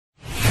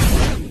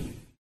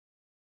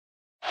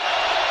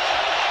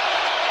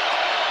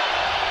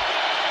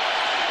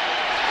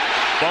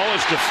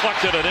is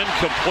deflected and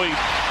incomplete.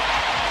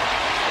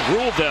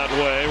 Ruled that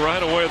way.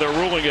 Right away, they're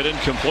ruling it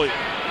incomplete.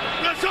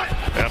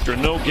 After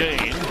no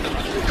gain,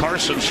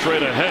 Carson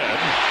straight ahead,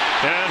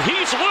 and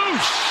he's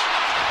loose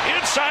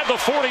inside the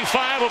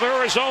 45 of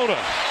Arizona.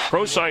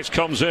 Prosise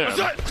comes in.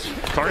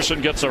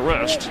 Carson gets a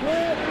rest.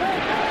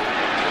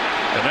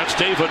 And that's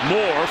David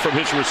Moore from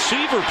his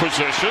receiver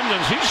position,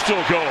 and he's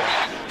still going.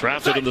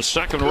 Drafted in the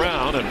second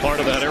round and part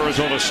of that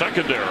Arizona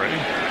secondary.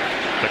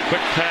 The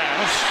quick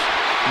pass.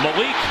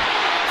 Malik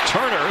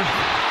Turner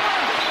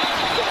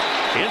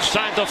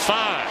inside the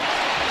 5.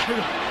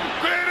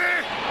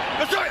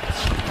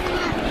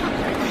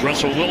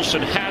 Russell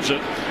Wilson has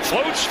it.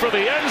 Floats for the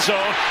end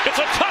zone. It's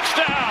a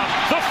touchdown.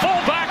 The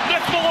fullback,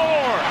 Nick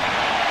Bellore.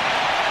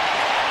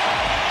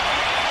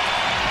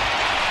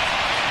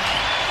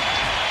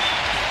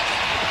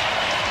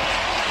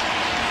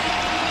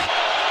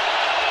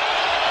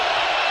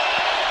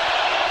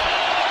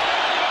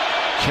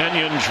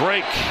 Kenyon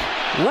Drake,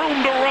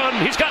 room to run.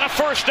 He's got a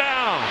first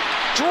down.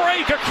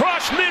 Drake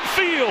across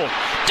midfield.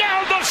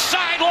 Down the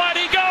sideline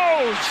he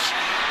goes.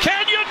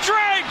 Kenyon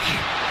Drake.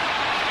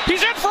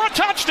 He's in for a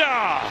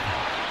touchdown.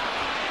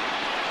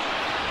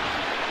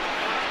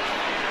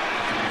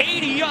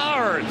 80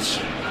 yards.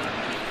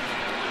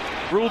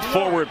 Ruled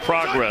forward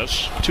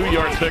progress.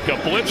 2-yard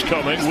pickup. Blitz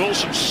coming.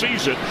 Wilson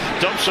sees it.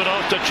 Dumps it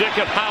off to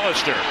Jacob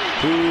Hollister,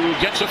 who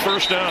gets a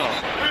first down.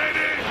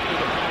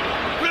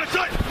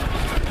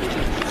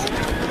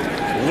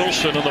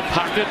 Wilson in the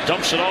pocket,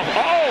 dumps it off.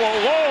 All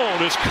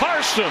alone is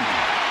Carson.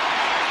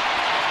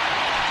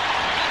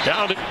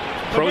 Down to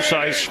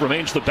Prosise,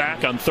 remains the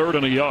back on 3rd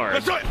and a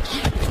yard.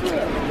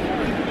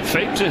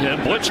 Fake to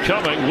him, blitz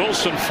coming.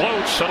 Wilson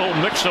floats. That'll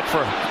mix up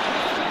for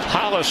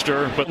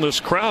Hollister, but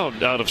this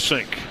crowd out of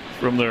sync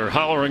from their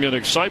hollering and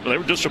excitement. They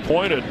were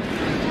disappointed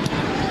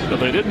that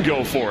they didn't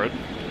go for it.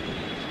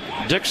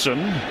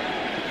 Dixon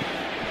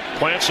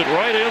plants it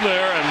right in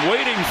there and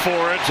waiting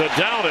for it to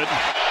down it.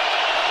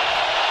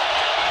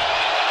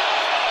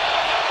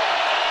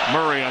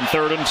 Murray on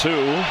 3rd and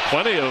 2.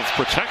 Plenty of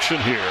protection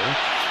here.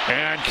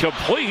 And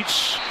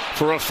completes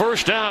for a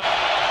first down.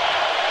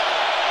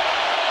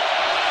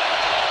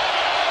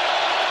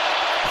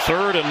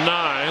 3rd and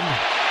 9.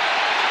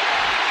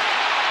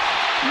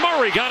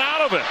 Murray got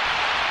out of it.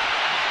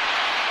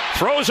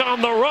 Throws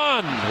on the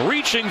run.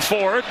 Reaching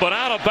for it, but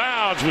out of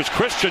bounds was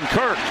Christian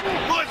Kirk.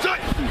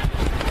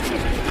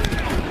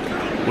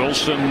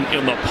 Wilson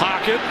in the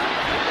pocket.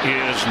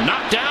 Is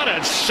knocked out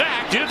and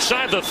sacked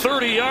inside the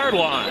 30-yard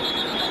line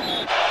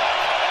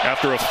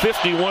after a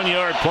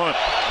 51-yard punt.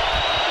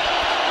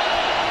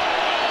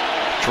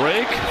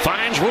 Drake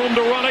finds room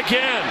to run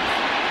again.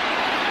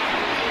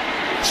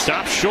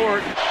 Stops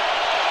short.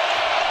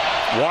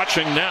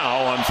 Watching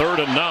now on 3rd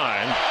and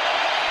 9.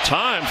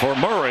 Time for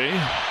Murray.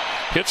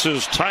 Hits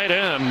his tight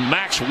end,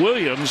 Max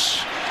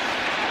Williams,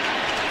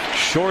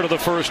 short of the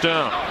first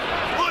down.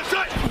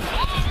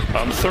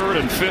 On 3rd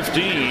and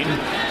 15.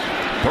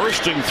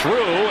 Bursting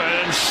through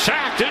and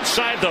sacked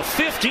inside the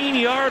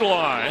 15-yard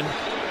line.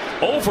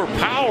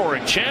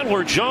 Overpowering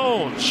Chandler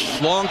Jones.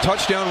 Long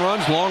touchdown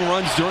runs, long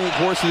runs during the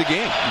course of the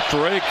game.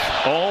 Drake,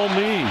 all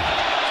me.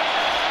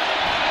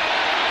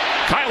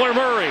 Kyler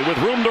Murray with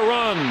room to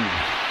run.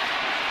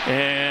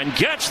 And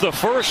gets the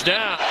first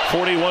down.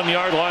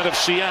 41-yard line of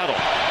Seattle.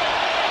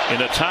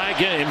 In a tie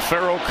game,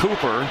 Pharoh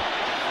Cooper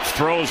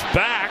throws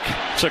back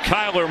to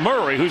Kyler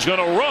Murray, who's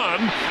going to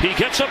run. He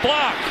gets a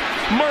block.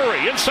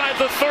 Murray inside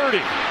the 30.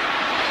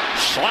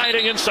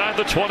 Sliding inside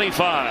the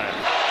 25.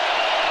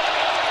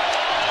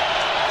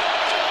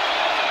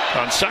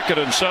 On 2nd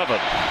and 7.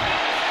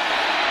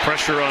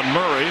 Pressure on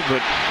Murray,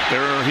 but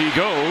there he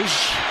goes.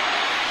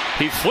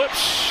 He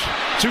flips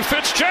to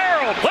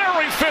Fitzgerald.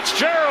 Larry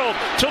Fitzgerald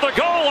to the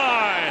goal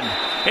line.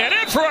 And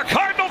in for a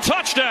Cardinal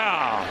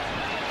touchdown.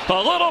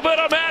 A little bit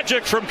of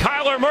magic from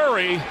Kyler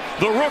Murray,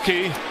 the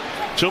rookie,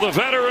 to the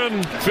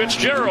veteran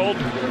Fitzgerald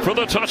for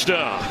the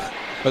touchdown.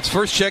 Let's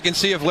first check and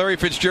see if Larry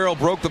Fitzgerald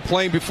broke the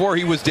plane before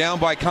he was down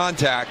by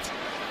contact.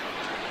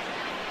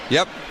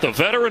 Yep. The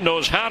veteran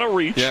knows how to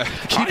reach. Yeah,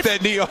 keep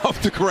that knee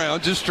off the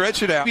ground. Just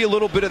stretch it out. A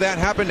little bit of that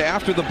happened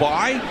after the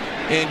bye,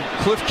 and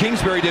Cliff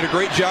Kingsbury did a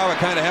great job of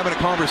kind of having a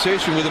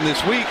conversation with him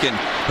this week. And,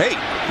 hey,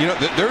 you know,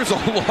 there's a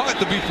lot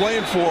to be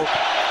playing for.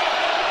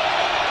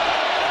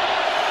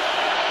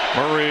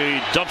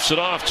 Murray dumps it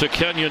off to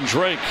Kenyon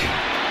Drake,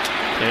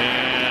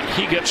 and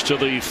he gets to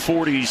the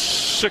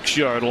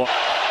 46-yard line.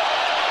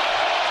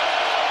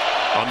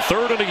 On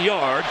 3rd and a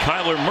yard,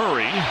 Kyler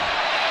Murray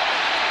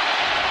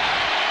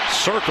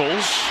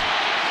circles